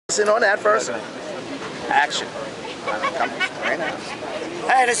Listen on that first. Action. Right now.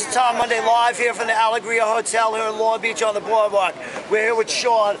 Hey, this is Tom Monday live here from the Alegria Hotel here in Long Beach on the boardwalk. We're here with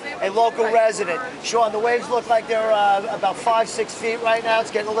Sean, a local resident. Sean, the waves look like they're about 5-6 feet right now. It's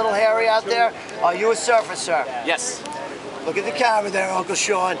getting a little hairy out there. Are you a surfer, sir? Yes. Look at the camera there, Uncle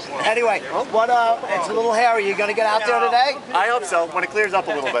Sean. Anyway, it's a little hairy. You gonna get out there today? I hope so, when it clears up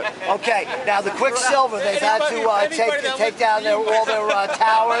a little bit. Okay, now the Quicksilver, they've had to take down all their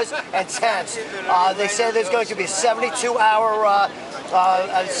towers and tents. They say there's going to be a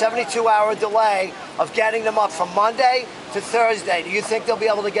 72-hour delay of getting them up from Monday to Thursday. Do you think they'll be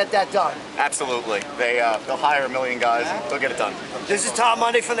able to get that done? Absolutely. They'll hire 1 million guys and they'll get it done. This is Tom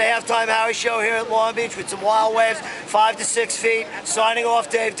Monday from the Halftime Howie Show here at Long Beach with some wild waves, 5 to 6 feet. Signing off,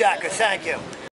 Dave Decker. Thank you.